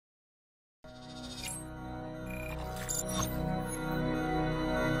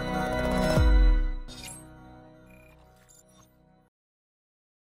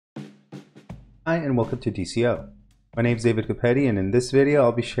Hi and welcome to DCO. My name is David Capetti, and in this video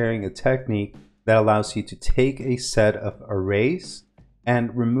I'll be sharing a technique that allows you to take a set of arrays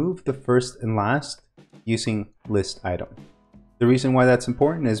and remove the first and last using list item. The reason why that's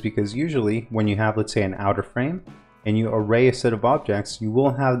important is because usually when you have, let's say, an outer frame and you array a set of objects, you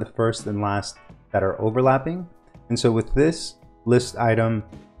will have the first and last that are overlapping. And so with this list item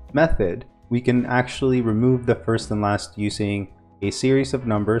method, we can actually remove the first and last using a series of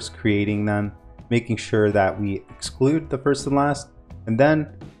numbers, creating them, making sure that we exclude the first and last, and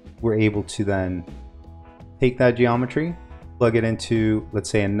then we're able to then take that geometry, plug it into, let's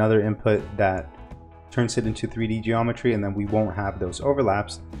say, another input that turns it into 3D geometry, and then we won't have those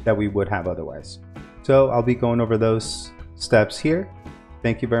overlaps that we would have otherwise. So I'll be going over those steps here.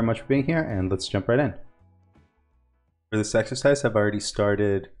 Thank you very much for being here, and let's jump right in. For this exercise, I've already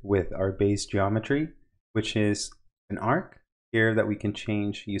started with our base geometry, which is an arc here that we can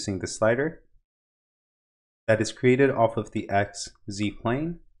change using the slider that is created off of the XZ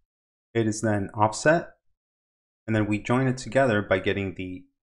plane. It is then offset, and then we join it together by getting the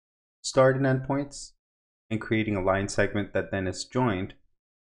start and end points and creating a line segment that then is joined.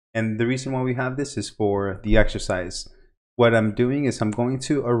 And the reason why we have this is for the exercise. What I'm doing is I'm going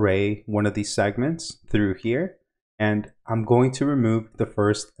to array one of these segments through here, and I'm going to remove the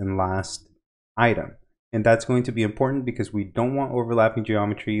first and last item. And that's going to be important because we don't want overlapping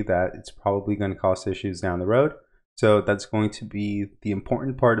geometry that it's probably going to cause issues down the road. So that's going to be the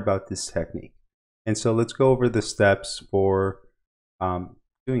important part about this technique. And so let's go over the steps for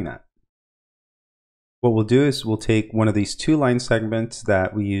doing that. What we'll do is we'll take one of these two line segments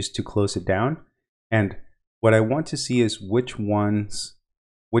that we use to close it down. And what I want to see is which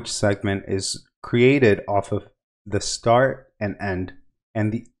segment is created off of the start and end,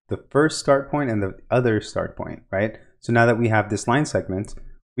 and the first start point and the other start point, right? So now that we have this line segment,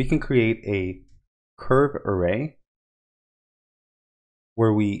 we can create a curve array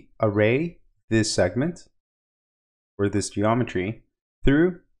where we array this segment or this geometry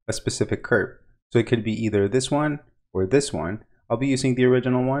through a specific curve. So it could be either this one or this one. I'll be using the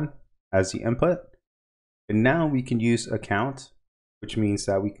original one as the input. And now we can use a count, which means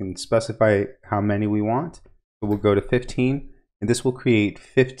that we can specify how many we want. So we'll go to 15. And this will create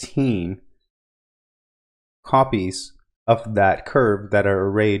 15 copies of that curve that are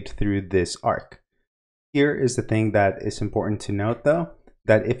arrayed through this arc. Here is the thing that is important to note, though,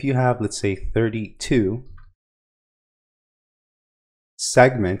 that if you have, let's say, 32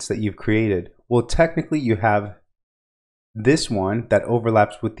 segments that you've created, well, technically you have this one that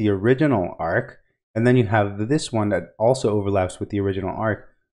overlaps with the original arc, and then you have this one that also overlaps with the original arc.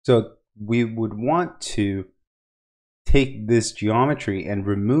 So we would want to take this geometry and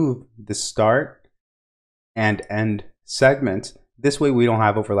remove the start and end segments. This way we don't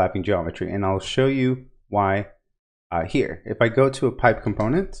have overlapping geometry, and I'll show you why here. If I go to a pipe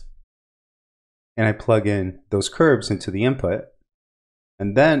component and I plug in those curves into the input,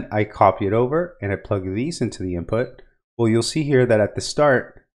 and then I copy it over and I plug these into the input, well, you'll see here that at the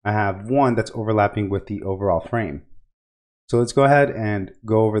start I have one that's overlapping with the overall frame. So let's go ahead and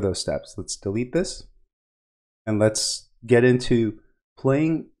go over those steps. Let's delete this. And let's get into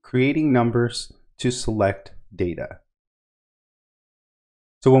creating numbers to select data.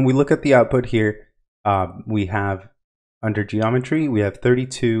 So when we look at the output here, we have under geometry, we have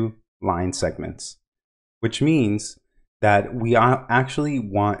 32 line segments, which means that we actually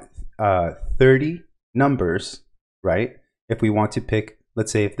want 30 numbers, right? If we want to pick,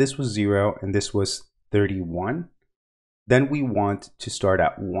 let's say if this was 0 and this was 31, then we want to start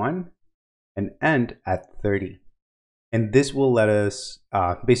at 1 and end at 30. And this will let us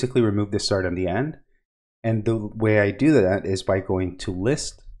basically remove the start and the end. And the way I do that is by going to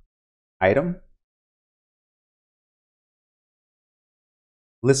list item.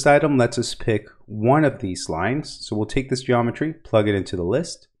 List item lets us pick one of these lines. So we'll take this geometry, plug it into the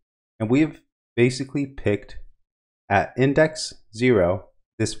list, and we've basically picked at index 0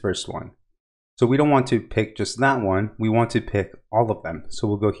 this first one. So we don't want to pick just that one, we want to pick all of them. So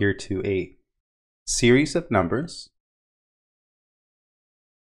we'll go here to a series of numbers.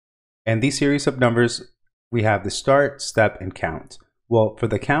 And these series of numbers, we have the start, step, and count. Well, for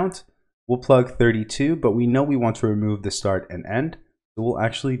the count, we'll plug 32, but we know we want to remove the start and end. So we'll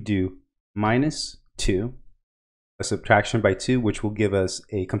actually do -2, a subtraction by 2, which will give us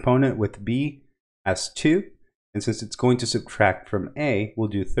a component with B as 2. And since it's going to subtract from A, we'll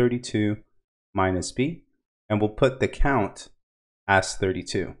do 32 minus B, and we'll put the count as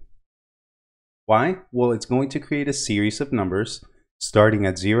 32. Why? Well, it's going to create a series of numbers starting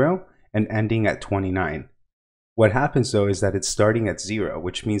at 0 and ending at 29. What happens though is that it's starting at 0,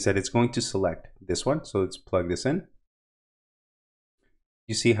 which means that it's going to select this one. So let's plug this in.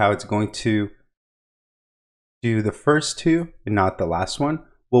 You see how it's going to do the first two and not the last one?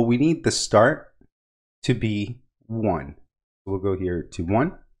 Well, we need the start to be 1. We'll go here to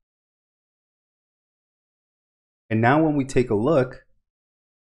 1. And now when we take a look,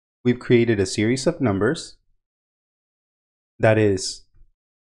 we've created a series of numbers. That is,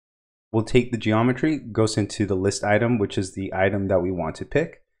 we'll take the geometry, goes into the list item, which is the item that we want to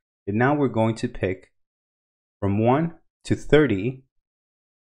pick. And now we're going to pick from 1 to 30.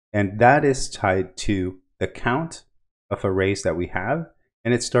 And that is tied to the count of arrays that we have.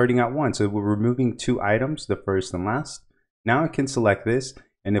 And it's starting at 1. So we're removing 2 items, the first and last. Now I can select this.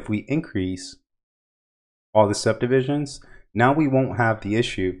 And if we increase all the subdivisions, now we won't have the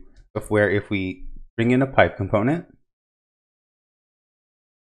issue of where if we bring in a pipe component,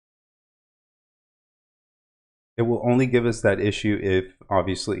 it will only give us that issue if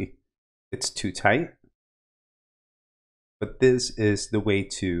obviously it's too tight. But this is the way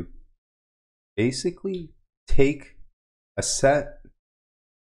to basically take a set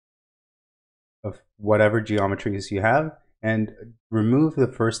of whatever geometries you have and remove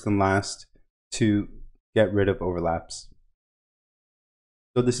the first and last to get rid of overlaps.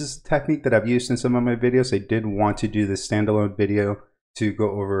 So this is a technique that I've used in some of my videos. I did want to do this standalone video to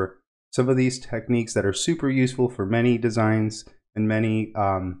go over some of these techniques that are super useful for many designs and many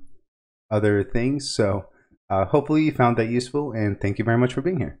other things. So hopefully you found that useful, and thank you very much for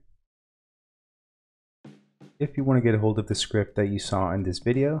being here. If you want to get a hold of the script that you saw in this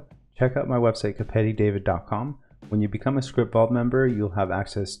video, check out my website, CapettiDavid.com. When you become a Script Vault member, you'll have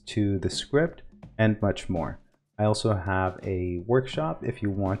access to the script and much more. I also have a workshop if you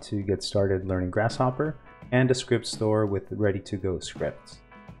want to get started learning Grasshopper, and a script store with ready-to-go scripts.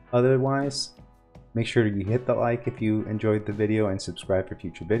 Otherwise, make sure you hit the like if you enjoyed the video and subscribe for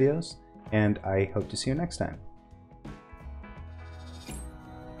future videos, and I hope to see you next time.